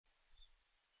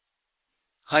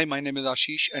Hi, my name is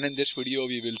Ashish, and in this video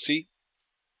we will see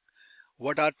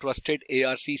what are trusted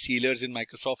ARC sealers in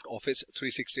Microsoft Office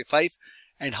 365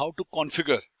 and how to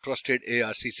configure trusted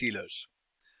ARC sealers.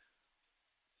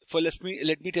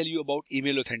 Let me tell you about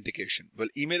email authentication. Well,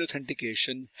 email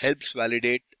authentication helps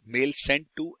validate mail sent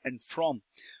to and from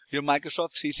your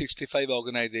Microsoft 365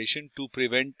 organization to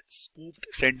prevent spoofed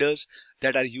senders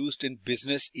that are used in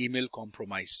business email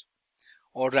compromise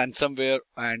or ransomware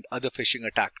and other phishing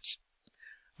attacks.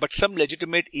 But some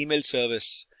legitimate email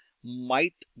service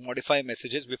might modify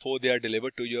messages before they are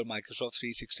delivered to your Microsoft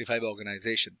 365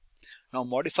 organization. Now,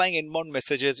 modifying inbound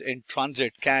messages in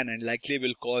transit can and likely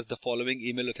will cause the following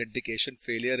email authentication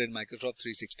failure in Microsoft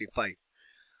 365.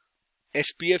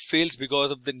 SPF fails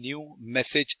because of the new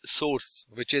message source,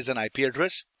 which is an IP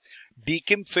address.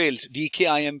 DKIM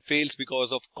fails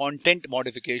because of content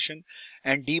modification,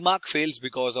 and DMARC fails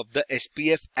because of the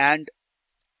SPF and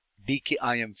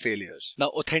DKIM failures. Now,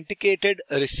 authenticated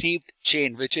received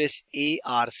chain, which is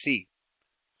ARC,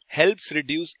 helps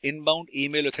reduce inbound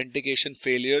email authentication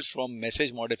failures from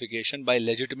message modification by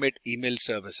legitimate email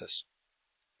services.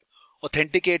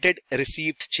 Authenticated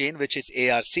received chain, which is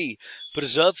ARC,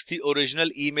 preserves the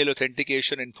original email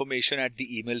authentication information at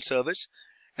the email service,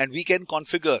 and we can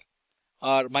configure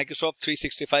our Microsoft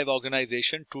 365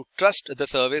 organization to trust the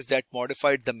service that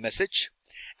modified the message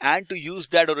and to use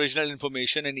that original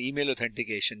information in email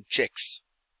authentication checks.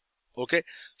 Okay,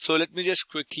 so let me just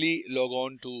quickly log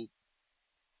on to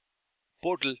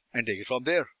portal and take it from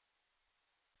there.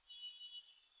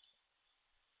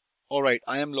 Alright,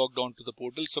 I am logged on to the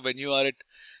portal. So when you are at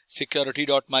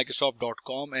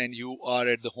security.microsoft.com and you are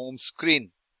at the home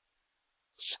screen,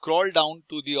 scroll down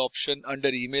to the option under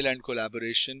email and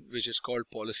collaboration, which is called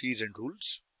policies and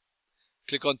rules.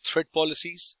 Click on threat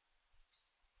policies,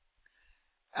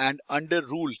 and under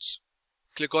rules,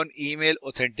 click on email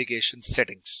authentication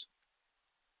settings.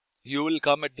 You will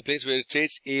come at the place where it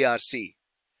says ARC,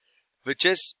 which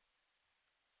is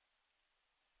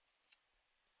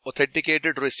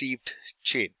authenticated received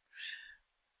chain.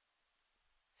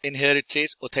 In here it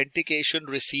says authentication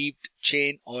received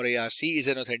chain, or ARC, is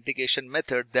an authentication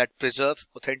method that preserves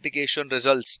authentication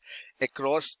results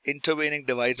across intervening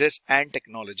devices and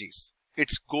technologies.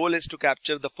 Its goal is to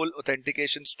capture the full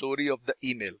authentication story of the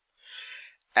email.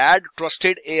 Add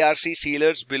trusted ARC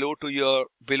sealers below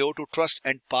to trust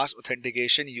and pass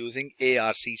authentication using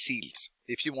ARC seals.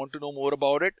 If you want to know more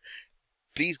about it,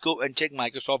 please go and check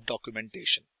Microsoft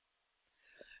documentation.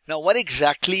 Now, what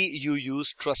exactly you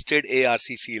use trusted ARC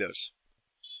sealers?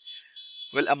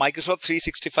 Well, a Microsoft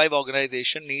 365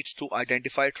 organization needs to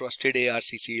identify trusted ARC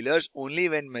sealers only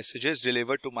when messages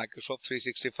delivered to Microsoft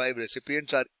 365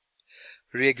 recipients are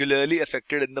regularly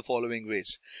affected in the following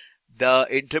ways. The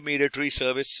intermediary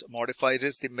service modifies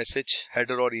the message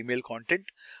header or email content,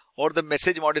 or the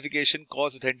message modification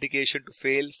causes authentication to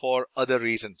fail for other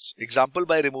reasons. Example,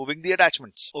 by removing the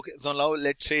attachments. Okay, so now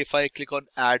let's say if I click on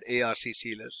add ARC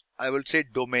sealers, I will say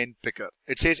domain picker.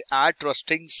 It says add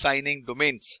trusting signing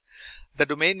domains. The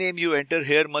domain name you enter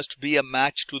here must be a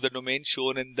match to the domain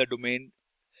shown in the domain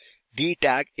D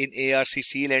tag in ARC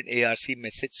seal and ARC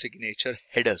message signature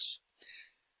headers.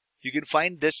 You can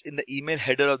find this in the email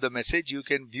header of the message. You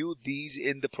can view these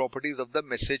in the properties of the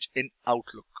message in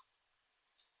Outlook.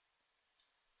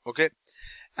 Okay,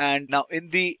 and now in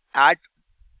the add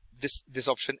this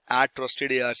option, add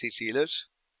trusted ARC sealers.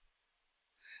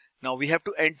 Now we have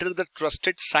to enter the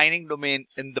trusted signing domain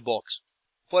in the box.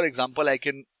 For example,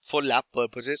 for lab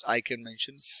purposes, I can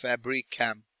mention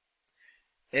Fabricam.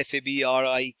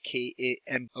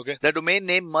 Fabrikam. Okay, the domain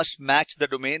name must match the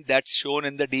domain that's shown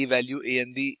in the D value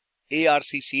and the ARC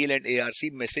seal and ARC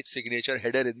message signature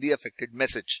header in the affected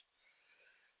message.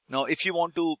 Now, if you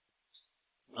want to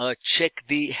check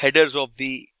the headers of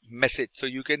the message, so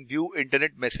you can view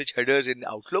internet message headers in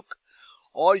Outlook,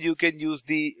 or you can use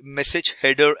the message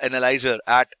header analyzer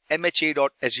at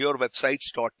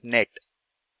mha.azurewebsites.net.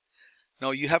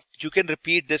 Now you can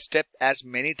repeat this step as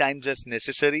many times as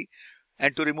necessary,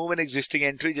 and to remove an existing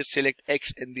entry, just select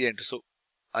X in the entry. So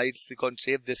I click on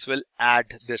save. This will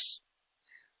add this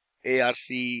ARC,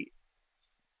 the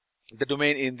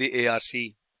domain in the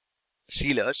ARC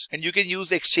sealers, and you can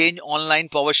use Exchange Online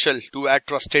PowerShell to add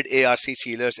trusted ARC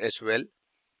sealers as well.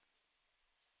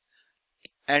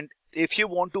 And if you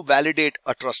want to validate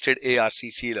a trusted ARC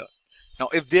sealer, now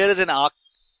if there is an ARC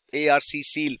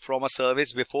seal from a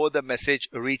service before the message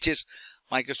reaches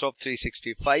Microsoft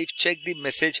 365, check the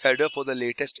message header for the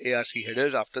latest ARC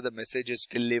headers after the message is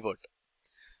delivered.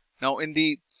 Now in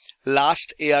the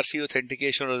last ARC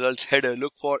authentication results header,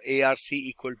 look for ARC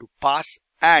equal to pass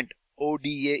and ODA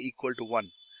equal to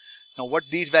 1. Now what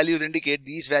these values indicate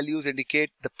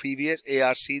the previous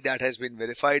ARC that has been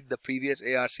verified, the previous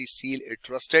ARC seal is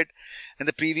trusted, and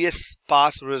the previous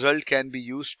pass result can be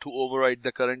used to override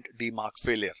the current DMARC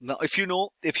failure. Now if you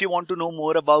want to know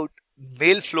more about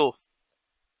mail flow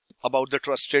about the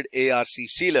trusted ARC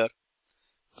sealer,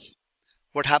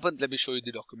 what happened? Let me show you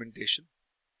the documentation.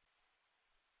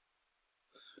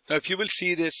 Now if you will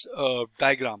see this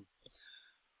diagram,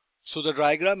 so the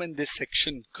diagram in this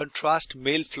section contrasts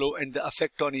mail flow and the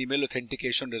effect on email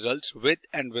authentication results with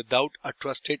and without a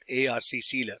trusted ARC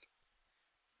sealer.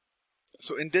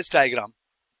 So in this diagram,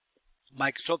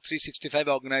 Microsoft 365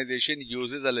 organization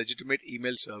uses a legitimate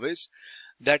email service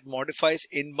that modifies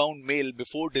inbound mail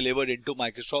before delivered into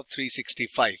Microsoft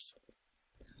 365.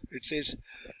 It says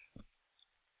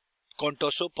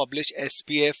Contoso publish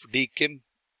SPF,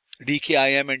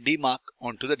 DKIM and DMARC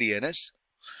onto the DNS.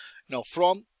 Now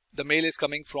the mail is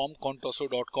coming from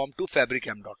contoso.com to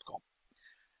fabricam.com.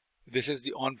 This is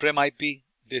the on-prem IP.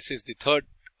 This is the third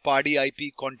party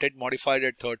IP, content modified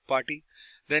at third party.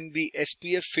 Then the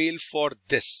SPF fail for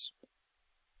this,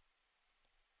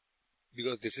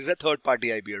 because this is a third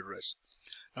party IP address.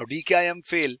 Now DKIM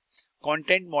fail,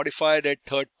 content modified at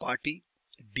third party,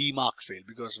 DMARC fail,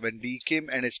 because when DKIM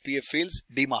and SPF fails,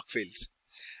 DMARC fails.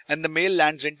 And the mail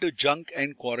lands into junk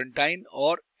and quarantine,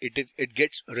 or it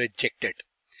gets rejected,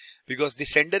 because the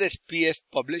sender SPF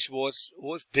publish was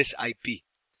this IP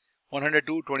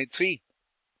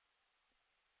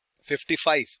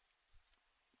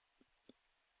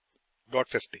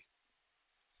 192.23.55.50.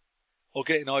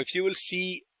 Okay, now if you will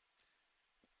see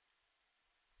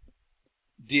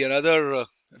the another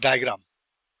diagram,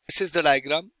 this is the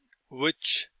diagram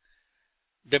which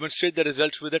demonstrates the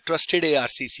results with a trusted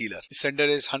ARC sealer. The sender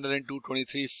is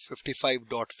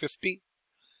 102.23.55.50,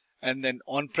 and then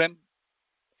on-prem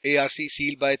ARC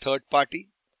seal by third party.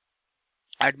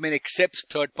 Admin accepts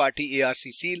third party ARC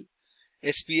seal.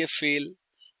 SPF fail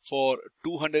for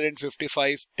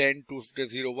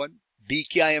 255.10.201.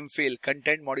 DKIM fail,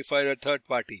 content modified at third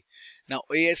party. Now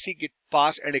ARC get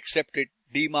pass and accepted.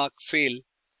 DMARC fail,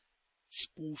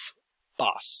 spoof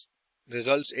pass.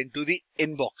 Results into the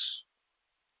inbox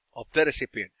of the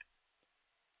recipient.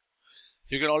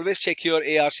 You can always check your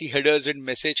ARC headers in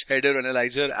message header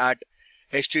analyzer at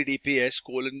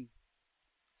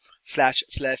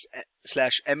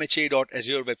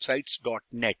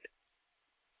https://mha.azurewebsites.net.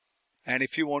 And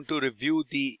if you want to review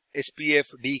the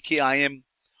SPF, DKIM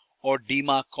or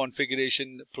DMARC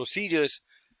configuration procedures,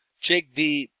 check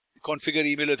the configure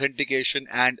email authentication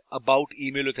and about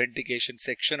email authentication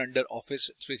section under Office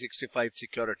 365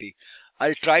 security.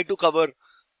 I'll try to cover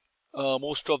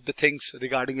most of the things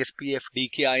regarding SPF,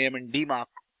 DKIM and DMARC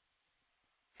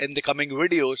in the coming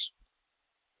videos.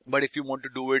 But if you want to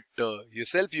do it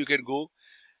yourself, you can go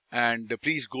and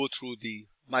please go through the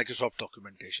Microsoft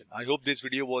documentation. I hope this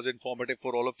video was informative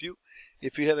for all of you.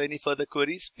 If you have any further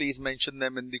queries, please mention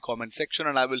them in the comment section,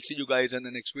 and I will see you guys in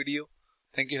the next video.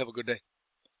 Thank you. Have a good day.